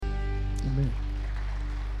Amen.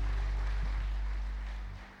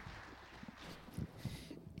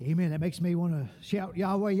 Amen. That makes me want to shout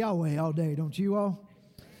Yahweh, Yahweh all day, don't you all?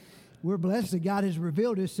 We're blessed that God has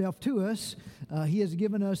revealed Himself to us. He has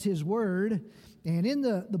given us His Word. And in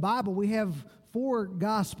the Bible, we have 4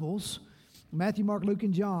 Gospels, Matthew, Mark, Luke,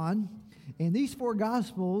 and John. And these 4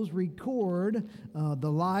 Gospels record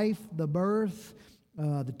the life, the birth,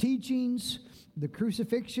 the teachings, the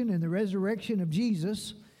crucifixion, and the resurrection of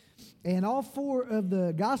Jesus. And all 4 of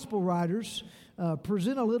the Gospel writers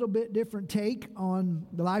present a little bit different take on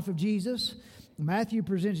the life of Jesus. Matthew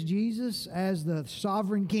presents Jesus as the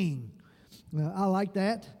sovereign king. I like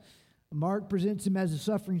that. Mark presents him as a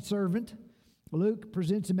suffering servant. Luke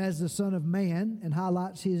presents him as the Son of Man and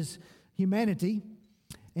highlights his humanity.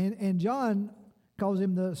 And John calls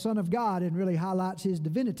him the Son of God and really highlights his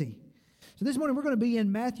divinity. So this morning we're going to be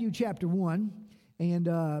in Matthew chapter 1. And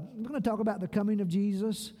we're going to talk about the coming of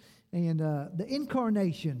Jesus and the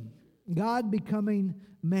incarnation. God becoming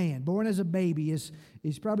man, born as a baby, is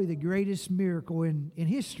probably the greatest miracle in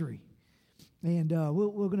history. And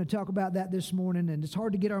we're going to talk about that this morning. And it's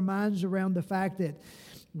hard to get our minds around the fact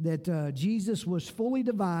that Jesus was fully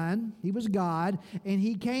divine. He was God. And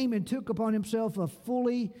He came and took upon Himself a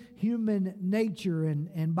fully human nature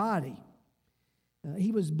and body.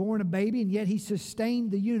 He was born a baby, and yet He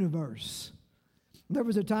sustained the universe. There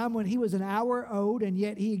was a time when He was an hour old, and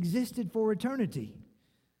yet He existed for eternity.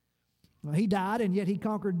 He died, and yet He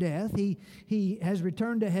conquered death. He has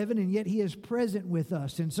returned to heaven, and yet He is present with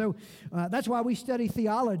us. And so that's why we study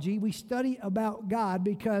theology. We study about God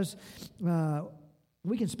because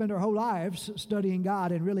we can spend our whole lives studying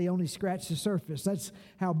God and really only scratch the surface. That's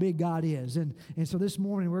how big God is. And so this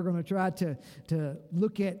morning we're going to try to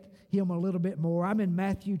look at Him a little bit more. I'm in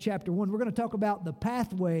Matthew chapter 1. We're going to talk about the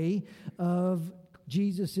pathway of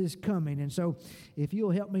Jesus' coming. And so if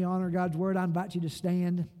you'll help me honor God's word, I invite you to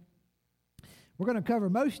stand. We're going to cover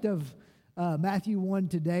most of Matthew 1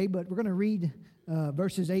 today, but we're going to read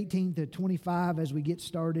verses 18 to 25 as we get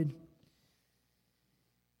started.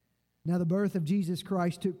 Now the birth of Jesus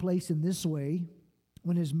Christ took place in this way.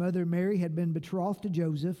 When His mother Mary had been betrothed to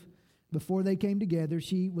Joseph, before they came together,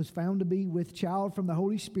 she was found to be with child from the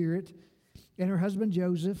Holy Spirit, and her husband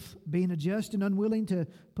Joseph, being a just and unwilling to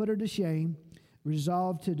put her to shame,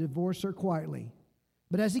 resolved to divorce her quietly.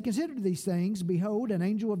 But as he considered these things, behold, an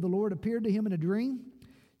angel of the Lord appeared to him in a dream,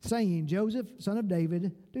 saying, Joseph, son of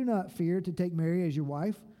David, do not fear to take Mary as your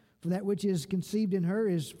wife, for that which is conceived in her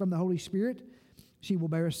is from the Holy Spirit. She will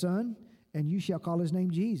bear a son, and you shall call his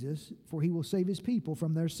name Jesus, for he will save his people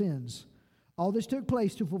from their sins. All this took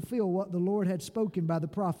place to fulfill what the Lord had spoken by the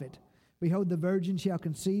prophet. Behold, the virgin shall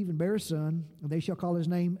conceive and bear a son, and they shall call his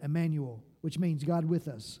name Emmanuel, which means God with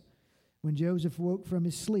us. When Joseph woke from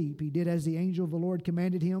his sleep, he did as the angel of the Lord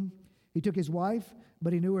commanded him. He took his wife,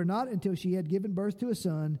 but he knew her not until she had given birth to a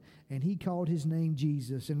son, and he called his name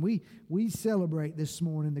Jesus. And we celebrate this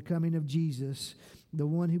morning the coming of Jesus, the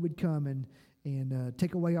one who would come and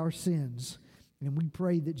take away our sins. And we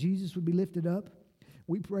pray that Jesus would be lifted up.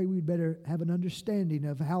 We pray we'd better have an understanding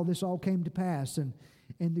of how this all came to pass and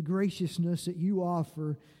the graciousness that you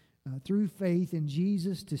offer through faith in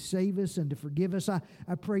Jesus to save us and to forgive us. I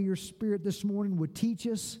pray your Spirit this morning would teach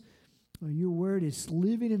us. Your word is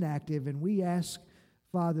living and active, and we ask,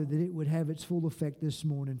 Father, that it would have its full effect this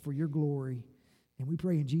morning for your glory. And we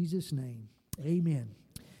pray in Jesus' name. Amen.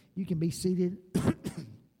 You can be seated.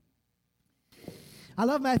 I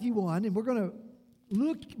love Matthew 1, and we're going to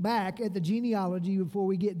look back at the genealogy before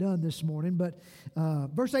we get done this morning. But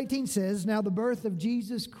verse 18 says, now the birth of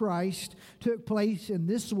Jesus Christ took place in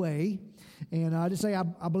this way. And I just say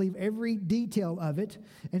I believe every detail of it.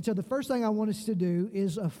 And so the first thing I want us to do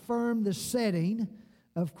is affirm the setting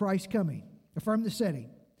of Christ's coming. Affirm the setting.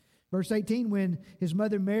 Verse 18, when his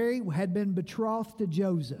mother Mary had been betrothed to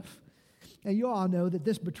Joseph. And you all know that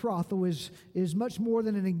this betrothal is much more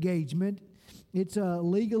than an engagement. It's a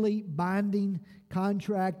legally binding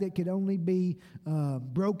contract that could only be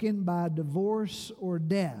broken by divorce or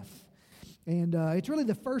death. And it's really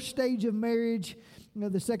the first stage of marriage.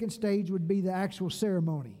 The second stage would be the actual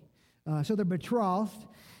ceremony. So they're betrothed.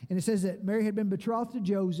 And it says that Mary had been betrothed to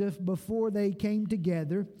Joseph before they came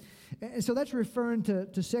together. And so that's referring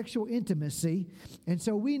to sexual intimacy. And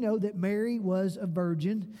so we know that Mary was a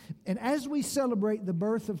virgin. And as we celebrate the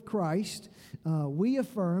birth of Christ, we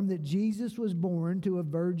affirm that Jesus was born to a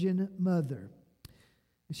virgin mother.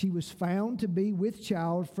 She was found to be with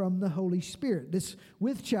child from the Holy Spirit. This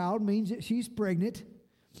with child means that she's pregnant.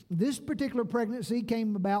 This particular pregnancy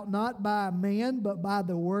came about not by man, but by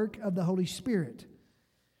the work of the Holy Spirit.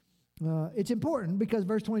 It's important because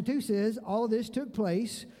verse 22 says, all of this took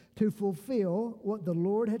place to fulfill what the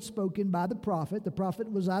Lord had spoken by the prophet. The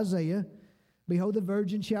prophet was Isaiah. Behold, the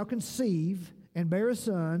virgin shall conceive and bear a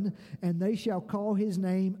son, and they shall call his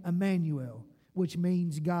name Emmanuel, which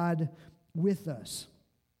means God with us.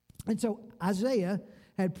 And so Isaiah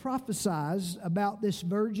had prophesied about this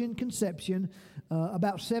virgin conception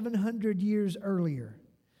about 700 years earlier.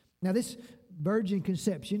 Now, this virgin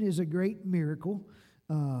conception is a great miracle,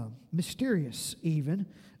 mysterious even,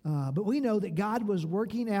 but we know that God was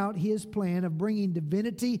working out his plan of bringing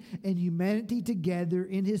divinity and humanity together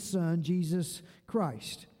in his Son, Jesus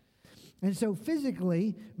Christ. And so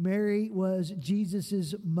physically, Mary was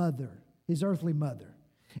Jesus' mother, his earthly mother.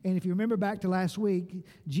 And if you remember back to last week,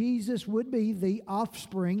 Jesus would be the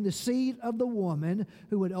offspring, the seed of the woman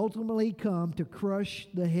who would ultimately come to crush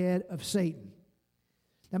the head of Satan.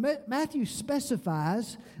 Now, Matthew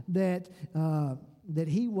specifies that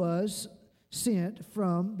he was sent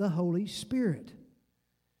from the Holy Spirit.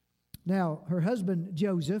 Now, her husband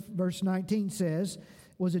Joseph, verse 19 says,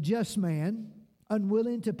 was a just man,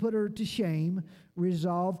 unwilling to put her to shame,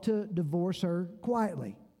 resolved to divorce her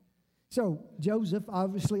quietly. So Joseph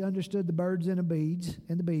obviously understood the birds and the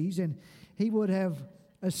bees, and he would have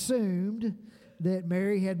assumed that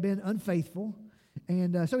Mary had been unfaithful.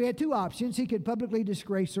 And so he had two options. He could publicly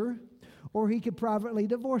disgrace her, or he could privately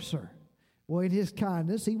divorce her. Well, in his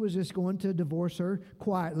kindness, he was just going to divorce her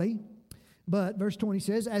quietly. But verse 20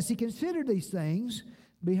 says, as he considered these things,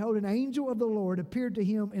 behold, an angel of the Lord appeared to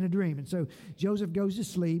him in a dream. And so Joseph goes to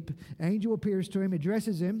sleep. Angel appears to him,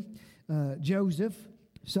 addresses him, Joseph,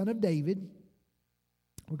 son of David.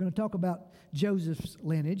 We're going to talk about Joseph's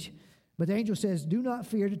lineage. But the angel says, do not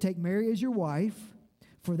fear to take Mary as your wife,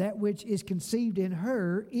 for that which is conceived in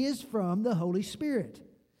her is from the Holy Spirit.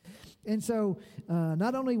 And so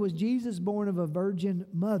not only was Jesus born of a virgin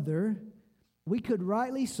mother, we could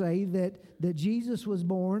rightly say that Jesus was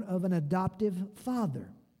born of an adoptive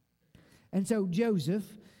father. And so Joseph,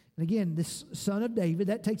 and again, this son of David,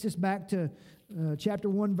 that takes us back to chapter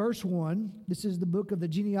 1, verse 1. This is the book of the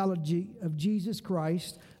genealogy of Jesus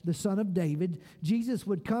Christ, the son of David. Jesus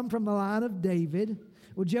would come from the line of David.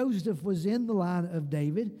 Well, Joseph was in the line of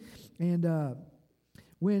David. And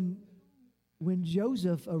when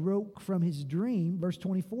Joseph awoke from his dream, verse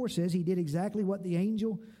 24 says he did exactly what the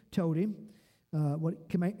angel told him,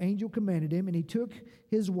 angel commanded him, and he took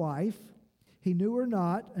his wife. He knew her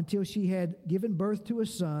not until she had given birth to a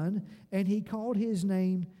son, and he called his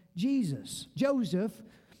name Jesus. Joseph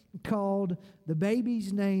called the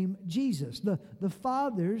baby's name Jesus. The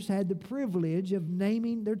fathers had the privilege of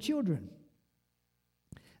naming their children.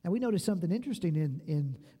 Now, we notice something interesting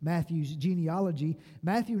in Matthew's genealogy.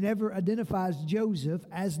 Matthew never identifies Joseph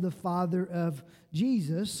as the father of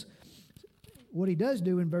Jesus. What he does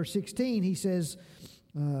do in verse 16, he says,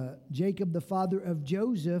 Jacob, the father of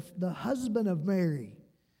Joseph, the husband of Mary,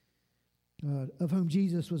 of whom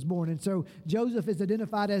Jesus was born. And so Joseph is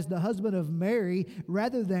identified as the husband of Mary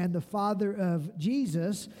rather than the father of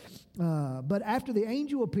Jesus. But after the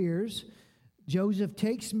angel appears, Joseph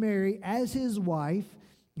takes Mary as his wife.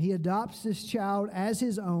 He adopts this child as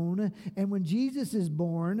his own. And when Jesus is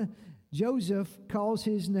born, Joseph calls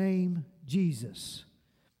his name Jesus.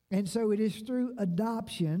 And so it is through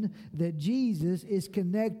adoption that Jesus is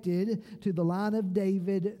connected to the line of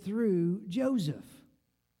David through Joseph.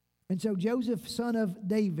 And so Joseph, son of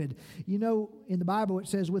David, you know, in the Bible it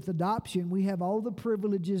says with adoption we have all the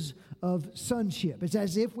privileges of sonship. It's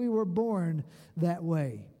as if we were born that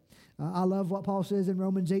way. I love what Paul says in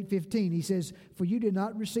Romans 8:15. He says, for you did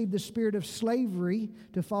not receive the spirit of slavery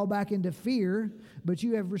to fall back into fear, but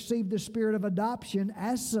you have received the spirit of adoption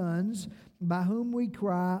as sons, by whom we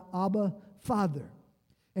cry, Abba, Father.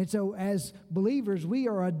 And so as believers, we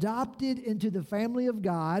are adopted into the family of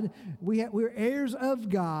God. We're heirs of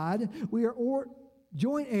God. We are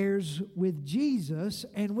joint heirs with Jesus,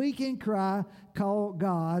 and we can call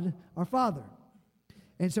God our Father.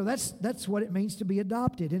 And so that's what it means to be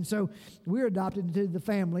adopted. And so we're adopted into the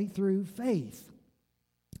family through faith.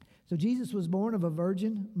 So Jesus was born of a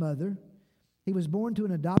virgin mother. He was born to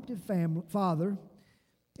an adoptive father.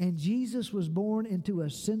 And Jesus was born into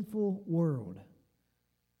a sinful world.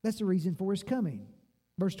 That's the reason for his coming.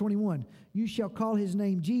 Verse 21, you shall call his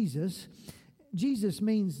name Jesus. Jesus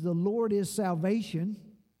means the Lord is salvation.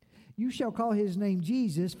 You shall call his name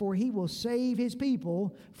Jesus, for he will save his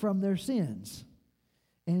people from their sins.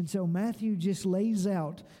 And so Matthew just lays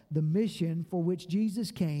out the mission for which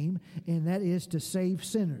Jesus came, and that is to save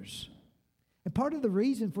sinners. And part of the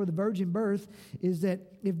reason for the virgin birth is that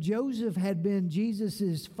if Joseph had been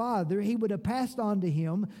Jesus' father, he would have passed on to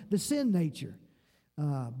him the sin nature.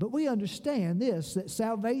 But we understand this, that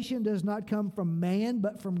salvation does not come from man,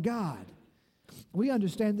 but from God. We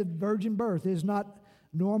understand that virgin birth is not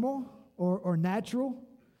normal or natural,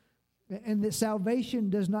 and that salvation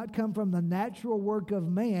does not come from the natural work of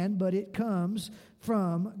man, but it comes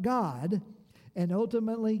from God. And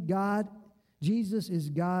ultimately, Jesus is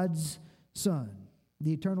God's Son,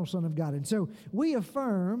 the eternal Son of God. And so we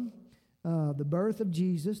affirm the birth of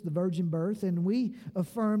Jesus, the virgin birth, and we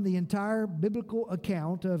affirm the entire biblical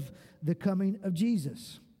account of the coming of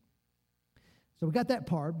Jesus. So we got that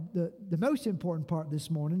part. The most important part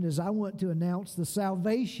this morning is I want to announce the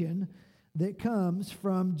salvation that comes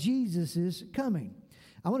from Jesus' coming.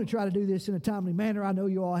 I want to try to do this in a timely manner. I know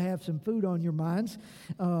you all have some food on your minds.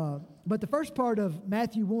 But the first part of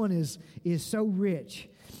Matthew 1 is so rich.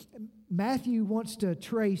 Matthew wants to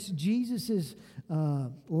trace Jesus'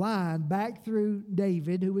 line back through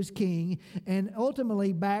David, who was king, and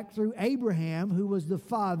ultimately back through Abraham, who was the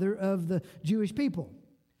father of the Jewish people.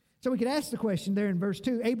 So we could ask the question there in verse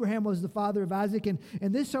 2, Abraham was the father of Isaac, and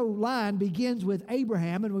this whole line begins with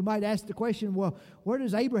Abraham, and we might ask the question, well, where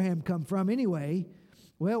does Abraham come from anyway?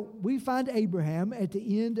 Well, we find Abraham at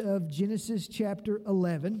the end of Genesis chapter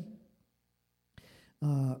 11.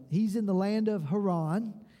 He's in the land of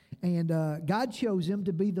Haran, and God chose him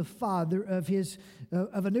to be the father of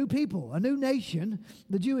a new people, a new nation,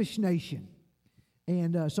 the Jewish nation.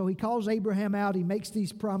 And so he calls Abraham out. He makes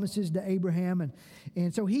these promises to Abraham.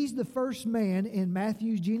 And so he's the first man in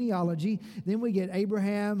Matthew's genealogy. Then we get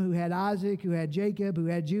Abraham, who had Isaac, who had Jacob, who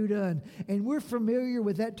had Judah. And we're familiar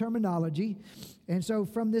with that terminology. And so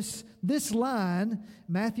from this line,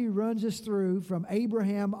 Matthew runs us through from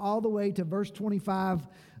Abraham all the way to verse 25,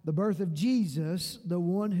 the birth of Jesus, the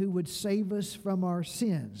one who would save us from our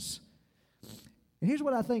sins. And here's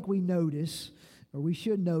what I think we notice, or we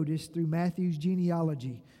should notice, through Matthew's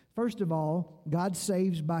genealogy. First of all, God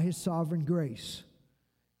saves by His sovereign grace.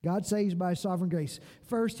 God saves by His sovereign grace.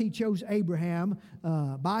 First, He chose Abraham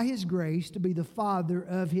by His grace to be the father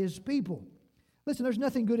of His people. Listen, there's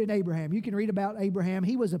nothing good in Abraham. You can read about Abraham.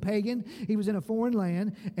 He was a pagan. He was in a foreign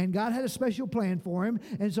land, and God had a special plan for him.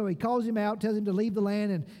 And so He calls him out, tells him to leave the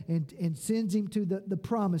land, and sends him to the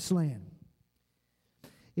promised land.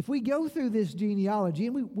 If we go through this genealogy,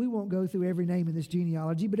 and we won't go through every name in this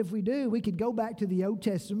genealogy, but if we do, we could go back to the Old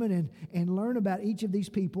Testament and learn about each of these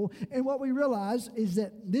people. And what we realize is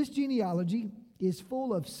that this genealogy is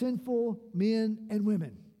full of sinful men and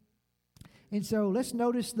women. And so let's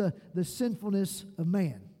notice the sinfulness of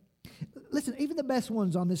man. Listen, even the best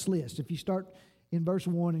ones on this list, if you start in verse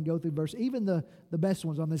 1 and go through verse, even the best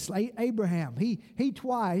ones on this, Abraham, he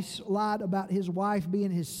twice lied about his wife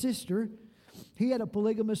being his sister. He had a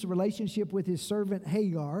polygamous relationship with his servant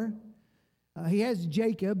Hagar. He has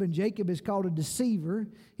Jacob, and Jacob is called a deceiver.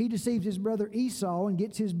 He deceives his brother Esau and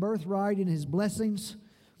gets his birthright and his blessings.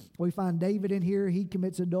 We find David in here. He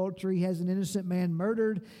commits adultery. He has an innocent man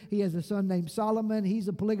murdered. He has a son named Solomon. He's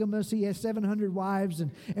a polygamist. He has 700 wives.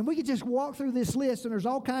 And we could just walk through this list, and there's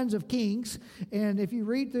all kinds of kings. And if you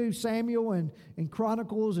read through Samuel and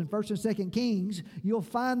Chronicles and 1st and 2nd Kings, you'll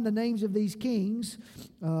find the names of these kings.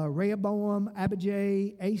 Rehoboam,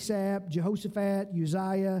 Abijah, Asaph, Jehoshaphat,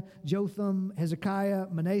 Uzziah, Jotham, Hezekiah,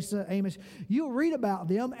 Manasseh, Amos. You'll read about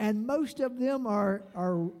them, and most of them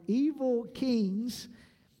are evil kings.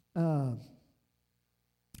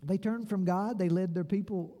 They turned from God. They led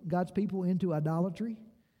God's people into idolatry.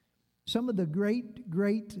 Some of the great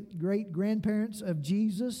grandparents of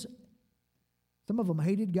Jesus, some of them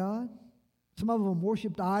hated God. Some of them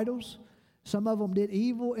worshiped idols. Some of them did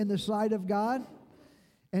evil in the sight of God.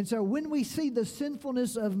 And so when we see the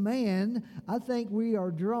sinfulness of man, I think we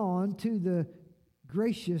are drawn to the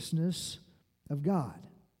graciousness of God.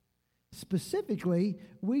 Specifically,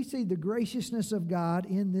 we see the graciousness of God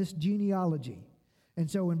in this genealogy.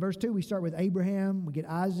 And so in verse 2, we start with Abraham, we get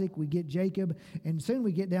Isaac, we get Jacob, and soon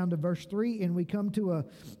we get down to verse 3, and we come to a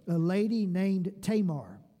lady named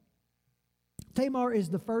Tamar. Tamar is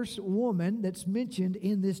the first woman that's mentioned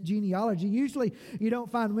in this genealogy. Usually you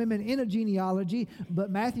don't find women in a genealogy, but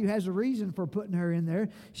Matthew has a reason for putting her in there.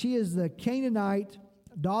 She is the Canaanite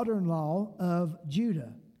daughter-in-law of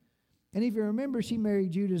Judah. And if you remember, she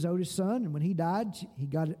married Judah's oldest son, and when he died, he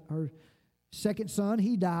got her second son.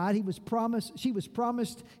 He died. She was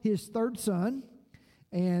promised his third son,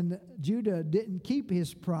 and Judah didn't keep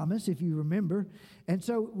his promise, if you remember. And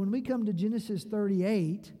so when we come to Genesis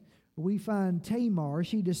 38, we find Tamar.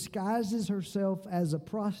 She disguises herself as a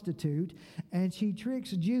prostitute, and she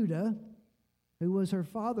tricks Judah, who was her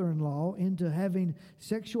father-in-law, into having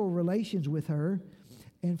sexual relations with her.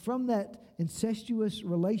 And from that incestuous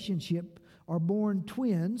relationship are born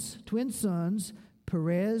twin sons,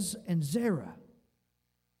 Perez, and Zerah.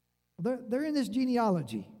 They're in this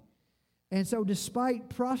genealogy. And so despite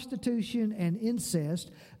prostitution and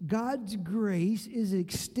incest, God's grace is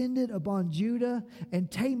extended upon Judah and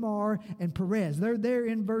Tamar and Perez. They're there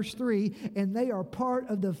in verse 3, and they are part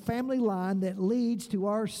of the family line that leads to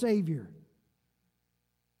our Savior.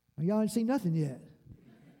 Now, y'all ain't seen nothing yet.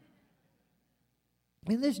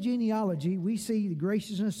 In this genealogy, we see the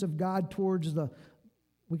graciousness of God towards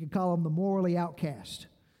we could call them the morally outcast.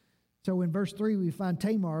 So in verse 3, we find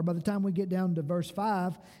Tamar. By the time we get down to verse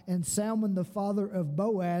 5, and Salmon, the father of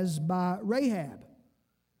Boaz, by Rahab.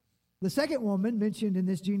 The second woman mentioned in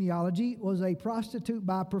this genealogy was a prostitute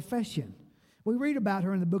by profession. We read about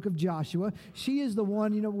her in the book of Joshua. She is the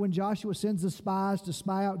one, when Joshua sends the spies to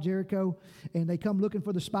spy out Jericho, and they come looking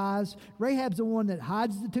for the spies. Rahab's the one that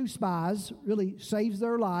hides the two spies, really saves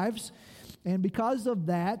their lives. And because of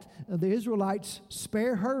that, the Israelites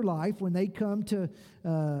spare her life when they come to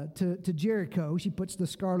Jericho. She puts the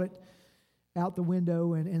scarlet out the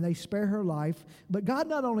window, and they spare her life. But God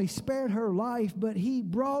not only spared her life, but He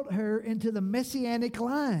brought her into the Messianic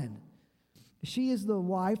line. She is the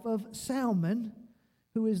wife of Salmon,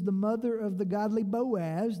 who is the mother of the godly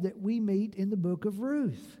Boaz that we meet in the book of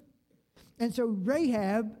Ruth. And so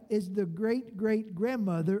Rahab is the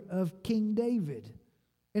great-great-grandmother of King David.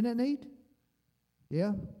 Isn't that neat?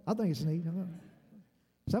 Yeah, I think it's neat.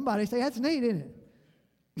 Somebody say, that's neat, isn't it?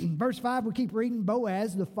 Verse 5, we keep reading,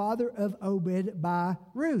 Boaz, the father of Obed by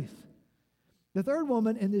Ruth. The third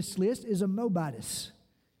woman in this list is a Moabitess.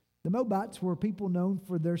 The Moabites were people known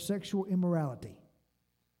for their sexual immorality.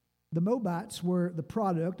 The Moabites were the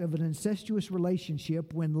product of an incestuous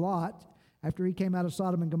relationship when Lot, after he came out of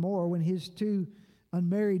Sodom and Gomorrah, when his two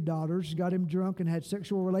unmarried daughters got him drunk and had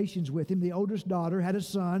sexual relations with him. The oldest daughter had a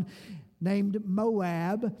son named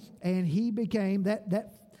Moab, and he became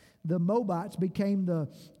the Moabites became the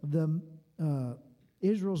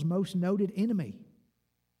Israel's most noted enemy.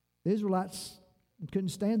 The Israelites couldn't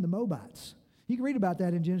stand the Moabites. You can read about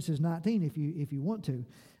that in Genesis 19 if you want to.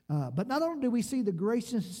 But not only do we see the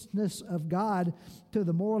graciousness of God to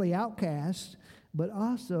the morally outcast, but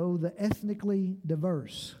also the ethnically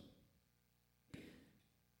diverse.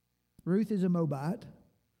 Ruth is a Moabite.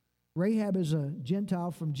 Rahab is a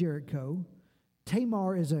Gentile from Jericho.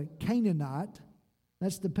 Tamar is a Canaanite.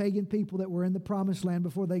 That's the pagan people that were in the promised land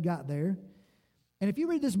before they got there. And if you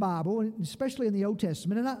read this Bible, and especially in the Old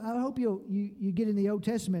Testament, and I hope you get in the Old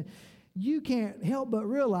Testament, you can't help but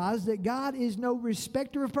realize that God is no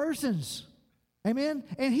respecter of persons. Amen?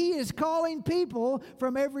 And He is calling people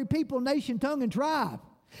from every people, nation, tongue, and tribe.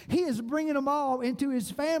 He is bringing them all into His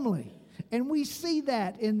family. And we see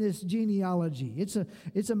that in this genealogy.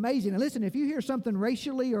 It's amazing. And listen, if you hear something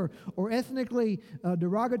racially or ethnically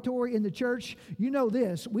derogatory in the church, you know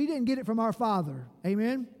this. We didn't get it from our Father.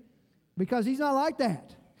 Amen? Because He's not like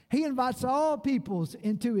that. He invites all peoples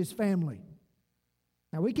into His family.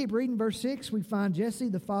 Now we keep reading verse 6. We find Jesse,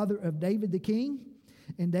 the father of David the king.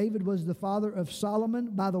 And David was the father of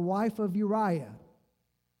Solomon by the wife of Uriah.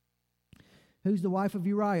 Who's the wife of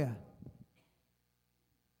Uriah?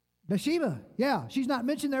 Bathsheba, yeah, she's not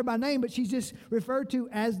mentioned there by name, but she's just referred to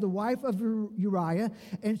as the wife of Uriah.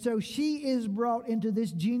 And so she is brought into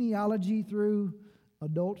this genealogy through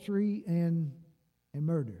adultery and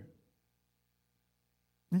murder.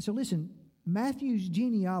 And so listen, Matthew's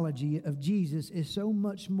genealogy of Jesus is so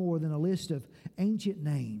much more than a list of ancient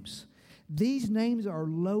names. These names are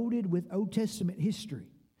loaded with Old Testament history.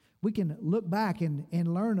 We can look back and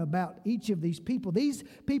learn about each of these people. These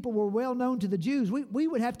people were well known to the Jews. We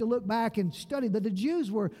would have to look back and study, but the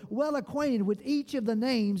Jews were well acquainted with each of the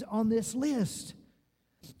names on this list.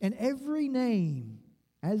 And every name,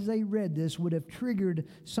 as they read this, would have triggered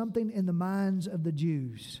something in the minds of the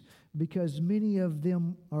Jews, because many of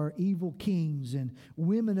them are evil kings and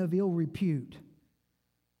women of ill repute.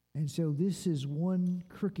 And so this is one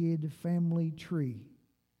crooked family tree.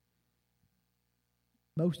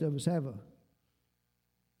 Most of us have a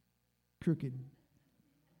crooked.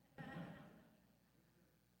 We've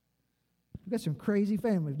got some crazy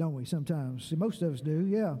families, don't we, sometimes? Most of us do,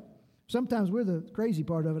 yeah. Sometimes we're the crazy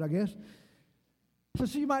part of it, I guess.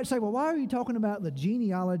 So you might say, well, why are you talking about the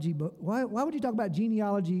genealogy? But why would you talk about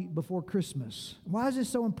genealogy before Christmas? Why is this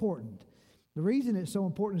so important? The reason it's so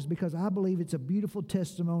important is because I believe it's a beautiful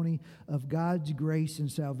testimony of God's grace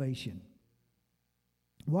and salvation.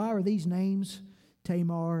 Why are these names,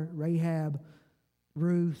 Tamar, Rahab,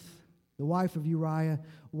 Ruth, the wife of Uriah,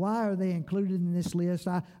 why are they included in this list?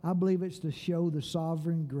 I believe it's to show the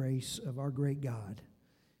sovereign grace of our great God.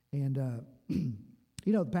 And,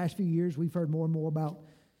 the past few years we've heard more and more about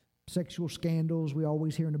sexual scandals. We're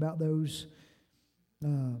always hearing about those.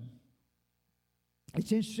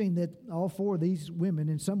 It's interesting that all four of these women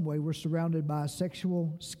in some way were surrounded by a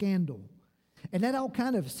sexual scandal. And that all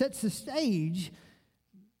kind of sets the stage,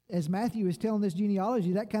 as Matthew is telling this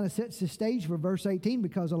genealogy, that kind of sets the stage for verse 18,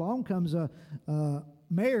 because along comes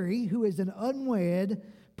Mary, who is an unwed,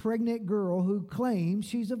 pregnant girl who claims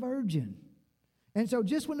she's a virgin. And so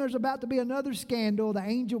just when there's about to be another scandal, the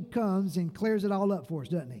angel comes and clears it all up for us,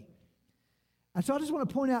 doesn't he? And so I just want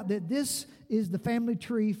to point out that this is the family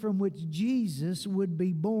tree from which Jesus would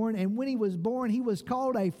be born. And when he was born, he was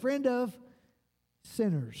called a friend of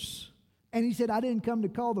sinners. And he said, I didn't come to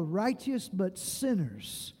call the righteous, but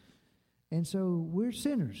sinners. And so we're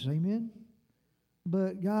sinners, amen?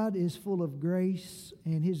 But God is full of grace,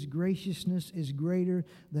 and his graciousness is greater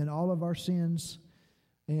than all of our sins.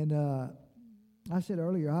 And I said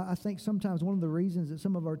earlier, I think sometimes one of the reasons that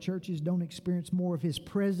some of our churches don't experience more of his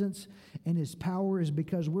presence and his power is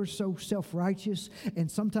because we're so self-righteous. And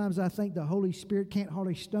sometimes I think the Holy Spirit can't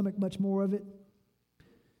hardly stomach much more of it.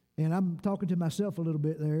 And I'm talking to myself a little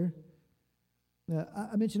bit there.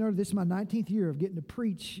 I mentioned earlier, this is my 19th year of getting to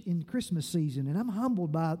preach in Christmas season, and I'm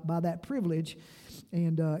humbled by that privilege.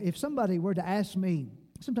 And if somebody were to ask me,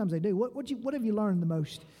 sometimes they do, what have you learned the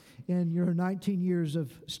most in your 19 years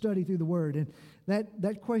of study through the Word? And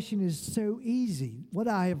that question is so easy. What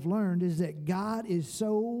I have learned is that God is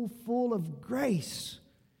so full of grace.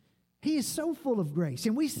 He is so full of grace.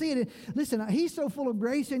 And we see it. Listen, he's so full of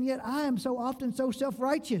grace, and yet I am so often so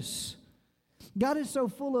self-righteous. God is so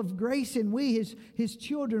full of grace, and we, his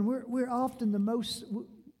children, we're often the most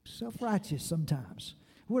self-righteous sometimes.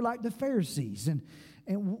 We're like the Pharisees, and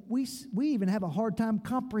we even have a hard time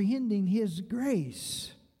comprehending his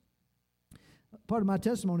grace. Part of my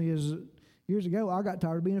testimony is years ago, I got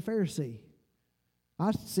tired of being a Pharisee.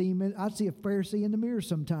 I see a Pharisee in the mirror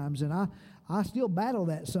sometimes, and I still battle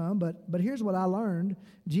that some, but here's what I learned.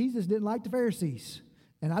 Jesus didn't like the Pharisees,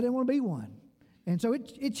 and I didn't want to be one. And so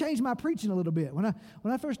it changed my preaching a little bit. When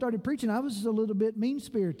I first started preaching, I was a little bit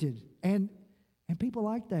mean-spirited, and people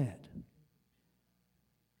like that.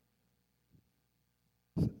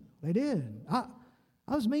 They did. I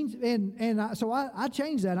was mean, so I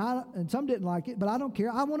changed that. And some didn't like it, but I don't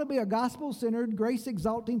care. I want to be a gospel-centered,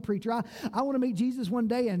 grace-exalting preacher. I want to meet Jesus one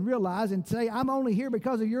day and realize and say, I'm only here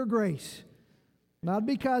because of your grace, not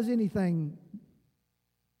because anything,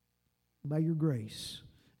 by your grace.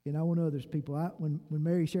 And I want others, people. When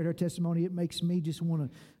Mary shared her testimony, it makes me just want to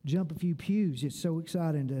jump a few pews. It's so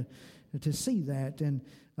exciting to see that. And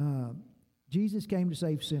Jesus came to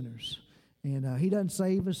save sinners. And he doesn't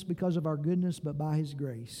save us because of our goodness, but by his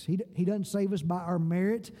grace. He doesn't save us by our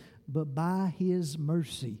merit, but by his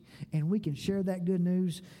mercy. And we can share that good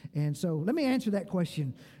news. And so let me answer that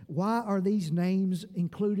question. Why are these names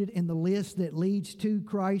included in the list that leads to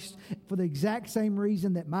Christ? For the exact same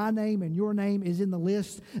reason that my name and your name is in the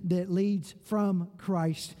list that leads from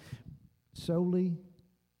Christ. Solely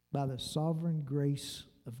by the sovereign grace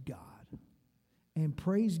of God. And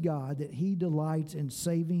praise God that he delights in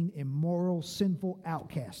saving immoral, sinful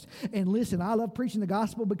outcasts. And listen, I love preaching the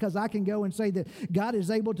gospel because I can go and say that God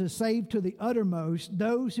is able to save to the uttermost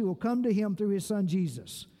those who will come to him through his son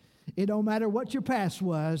Jesus. It don't matter what your past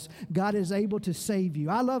was, God is able to save you.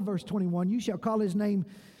 I love verse 21. You shall call his name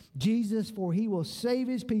Jesus, for he will save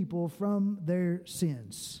his people from their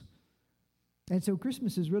sins. And so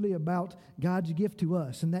Christmas is really about God's gift to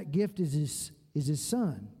us, and that gift is his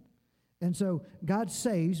son. And so God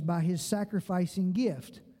saves by his sacrificing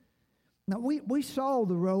gift. Now, we saw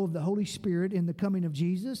the role of the Holy Spirit in the coming of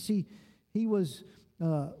Jesus. He was,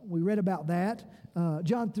 we read about that.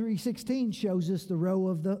 John 3:16 shows us the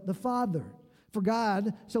role of the Father. For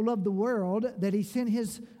God so loved the world that he sent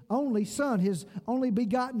his only Son, his only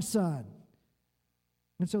begotten Son.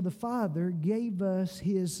 And so the Father gave us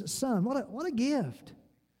his Son. What a gift.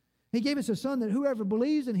 He gave us a Son that whoever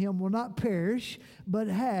believes in him will not perish, but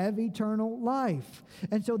have eternal life.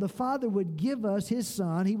 And so the Father would give us his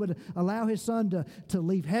Son. He would allow his Son to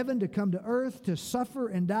leave heaven, to come to earth, to suffer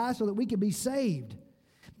and die so that we could be saved.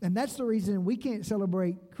 And that's the reason we can't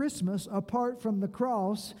celebrate Christmas apart from the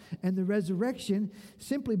cross and the resurrection,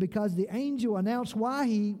 simply because the angel announced why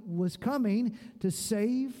he was coming to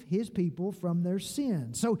save his people from their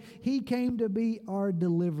sins. So he came to be our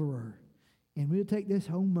deliverer. And we'll take this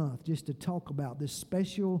whole month just to talk about this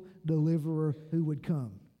special deliverer who would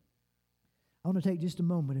come. I want to take just a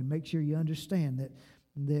moment and make sure you understand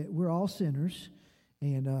that we're all sinners.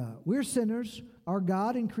 And we're sinners. Our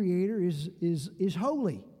God and Creator is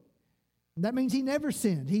holy. That means he never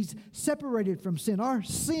sinned. He's separated from sin. Our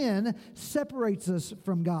sin separates us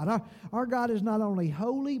from God. Our God is not only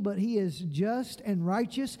holy, but he is just and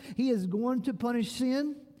righteous. He is going to punish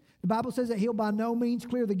sin. The Bible says that he'll by no means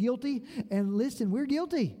clear the guilty. And listen, we're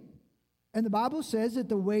guilty. And the Bible says that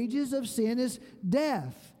the wages of sin is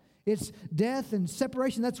death. It's death and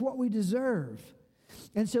separation. That's what we deserve.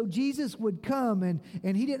 And so Jesus would come, and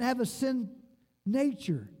he didn't have a sin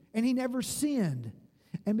nature, and he never sinned.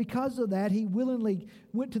 And because of that, he willingly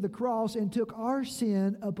went to the cross and took our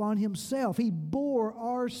sin upon himself. He bore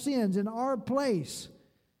our sins in our place.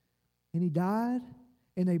 And he died,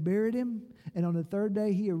 and they buried him. And on the third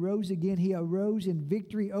day, he arose again. He arose in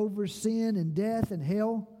victory over sin and death and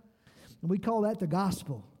hell. And we call that the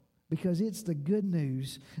gospel, because it's the good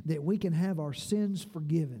news that we can have our sins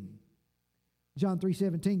forgiven. John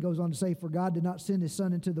 3:17 goes on to say, "For God did not send his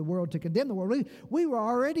Son into the world to condemn the world." We were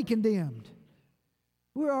already condemned.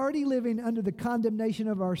 We're already living under the condemnation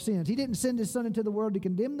of our sins. He didn't send his Son into the world to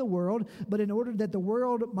condemn the world, but in order that the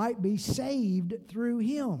world might be saved through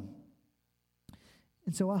him.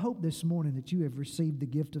 And so I hope this morning that you have received the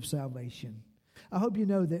gift of salvation. I hope you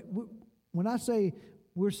know that when I say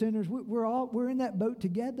we're sinners, we're in that boat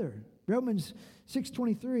together. Romans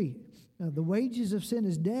 6:23, the wages of sin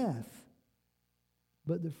is death,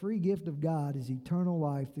 but the free gift of God is eternal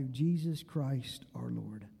life through Jesus Christ our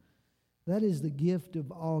Lord. That is the gift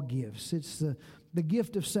of all gifts. It's the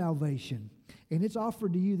gift of salvation. And it's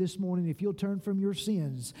offered to you this morning if you'll turn from your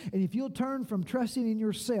sins. And if you'll turn from trusting in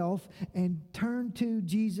yourself and turn to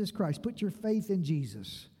Jesus Christ. Put your faith in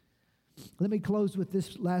Jesus. Let me close with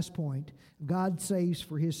this last point. God saves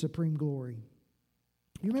for his supreme glory.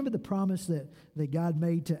 You remember the promise that God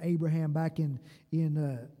made to Abraham back in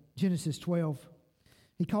Genesis 12?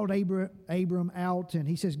 He called Abram out, and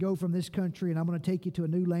he says, "Go from this country, and I'm going to take you to a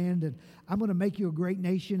new land, and I'm going to make you a great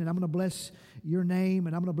nation, and I'm going to bless your name,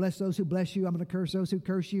 and I'm going to bless those who bless you. I'm going to curse those who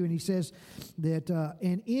curse you." And he says that,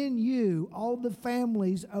 "And in you all the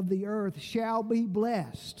families of the earth shall be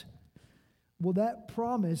blessed." Well, that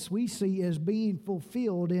promise we see as being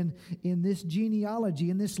fulfilled in this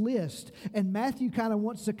genealogy, in this list. And Matthew kind of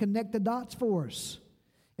wants to connect the dots for us.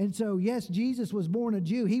 And so, yes, Jesus was born a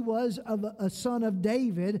Jew. He was a son of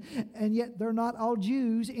David, and yet they're not all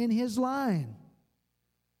Jews in his line,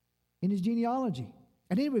 in his genealogy.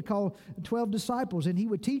 And he would call 12 disciples, and he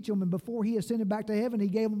would teach them. And before he ascended back to heaven, he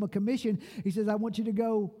gave them a commission. He says, "I want you to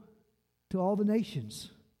go to all the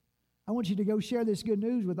nations. I want you to go share this good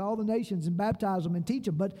news with all the nations and baptize them and teach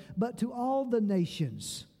them, but to all the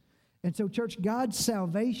nations." And so, church, God's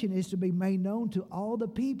salvation is to be made known to all the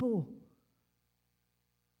people.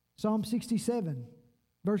 Psalm 67,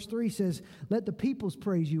 verse 3 says, "Let the peoples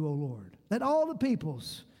praise you, O Lord. Let all the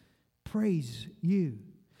peoples praise you."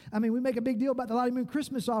 I mean, we make a big deal about the Lottie Moon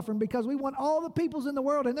Christmas offering because we want all the peoples in the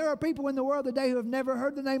world, and there are people in the world today who have never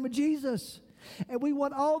heard the name of Jesus. And we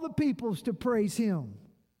want all the peoples to praise him.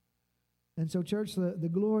 And so, church, the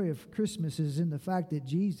glory of Christmas is in the fact that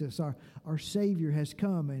Jesus, our Savior, has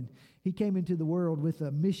come, and he came into the world with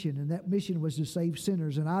a mission, and that mission was to save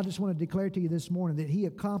sinners. And I just want to declare to you this morning that he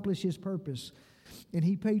accomplished his purpose, and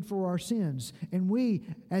he paid for our sins. And we,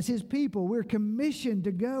 as his people, we're commissioned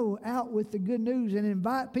to go out with the good news and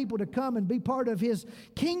invite people to come and be part of his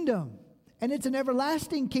kingdom. And it's an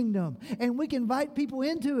everlasting kingdom, and we can invite people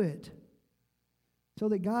into it, so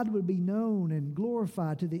that God would be known and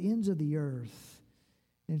glorified to the ends of the earth.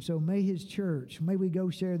 And so may his church, may we go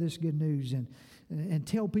share this good news and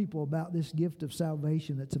tell people about this gift of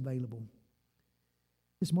salvation that's available.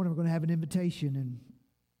 This morning we're going to have an invitation, and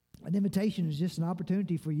an invitation is just an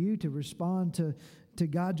opportunity for you to respond to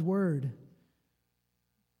God's word.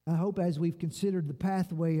 I hope as we've considered the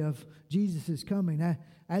pathway of Jesus' coming,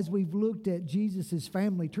 as we've looked at Jesus'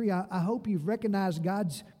 family tree, I hope you've recognized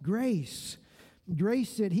God's grace.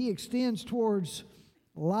 Grace that he extends towards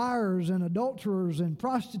liars and adulterers and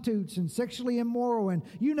prostitutes and sexually immoral and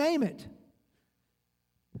you name it.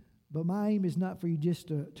 But my aim is not for you just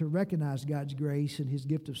to recognize God's grace and his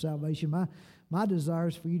gift of salvation. My desire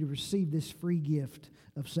is for you to receive this free gift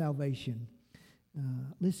of salvation.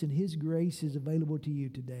 Listen, his grace is available to you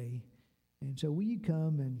today. And so will you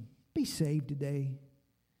come and be saved today?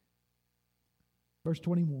 Verse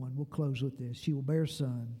 21, we'll close with this. "She will bear a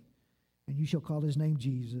son, and you shall call his name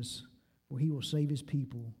Jesus, for he will save his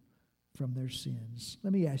people from their sins."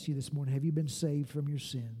 Let me ask you this morning, have you been saved from your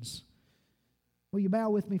sins? Will you bow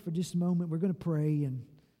with me for just a moment? We're going to pray, and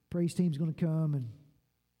praise team's going to come. And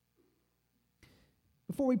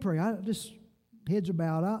before we pray, heads are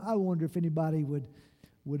bowed. I wonder if anybody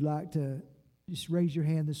would like to just raise your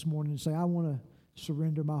hand this morning and say, "I want to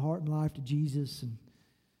surrender my heart and life to Jesus." And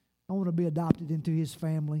I want to be adopted into His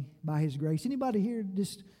family by His grace. Anybody here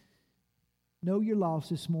just know you're lost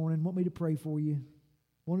this morning? Want me to pray for you?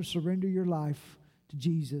 Want to surrender your life to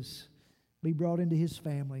Jesus? Be brought into His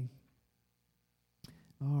family?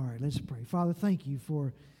 All right, let's pray. Father, thank you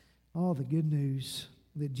for all the good news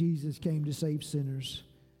that Jesus came to save sinners.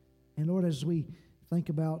 And Lord, as we think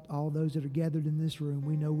about all those that are gathered in this room,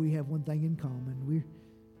 we know we have one thing in common.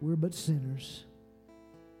 We're but sinners.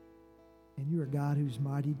 And you're a God who's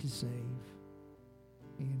mighty to save.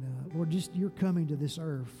 And Lord, just your coming to this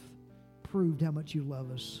earth proved how much you love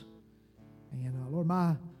us. And Lord,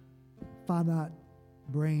 my finite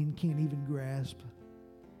brain can't even grasp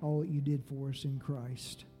all that you did for us in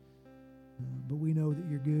Christ. But we know that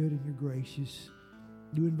you're good and you're gracious.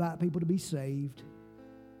 You invite people to be saved.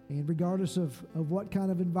 And regardless of what kind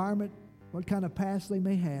of environment, what kind of past they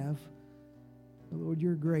may have, Lord,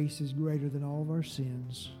 your grace is greater than all of our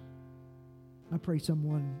sins. I pray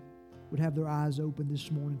someone would have their eyes open this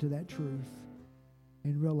morning to that truth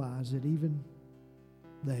and realize that even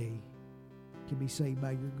they can be saved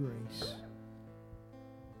by your grace.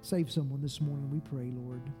 Save someone this morning, we pray,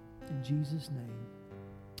 Lord. In Jesus' name,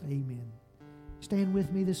 amen. Stand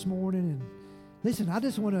with me this morning and listen, I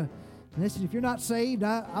just want to, if you're not saved,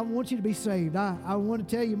 I want you to be saved. I want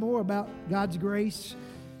to tell you more about God's grace.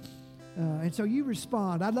 And so you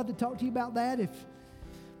respond. I'd love to talk to you about that.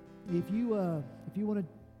 If you want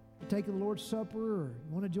to take the Lord's Supper or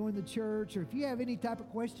want to join the church, or if you have any type of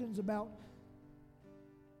questions about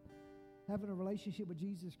having a relationship with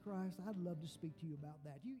Jesus Christ, I'd love to speak to you about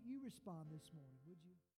that. You respond this morning, would you?